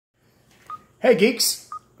Hey geeks,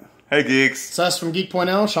 Hey geeks, it's us from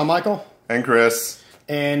Geek.0, Sean Michael, and Chris.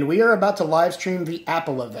 and we are about to live stream the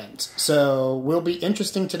Apple event. So will be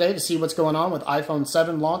interesting today to see what's going on with iPhone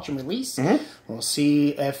 7 launch and release. We'll see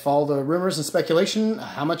if all the rumors and speculation,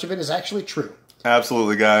 how much of it is actually true.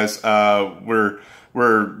 Absolutely, guys. The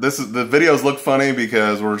videos look funny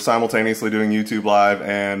because we're simultaneously doing YouTube Live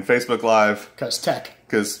and Facebook Live. Because tech.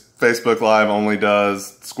 Because Facebook Live only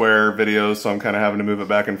does square videos, so I'm kind of having to move it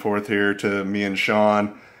back and forth here to me and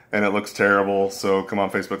Sean, and it looks terrible. So come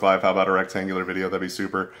on, Facebook Live, how about a rectangular video? That'd be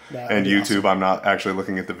super. And YouTube, awesome. I'm not actually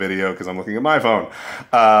looking at the video because I'm looking at my phone.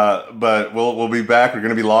 But we'll be back. We're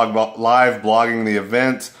going to be live blogging the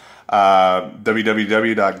event.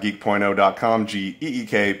 www.geek.0.com,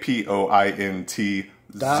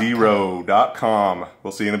 GEEKPOINT0.com.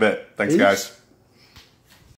 We'll see you in a bit. Thanks, guys.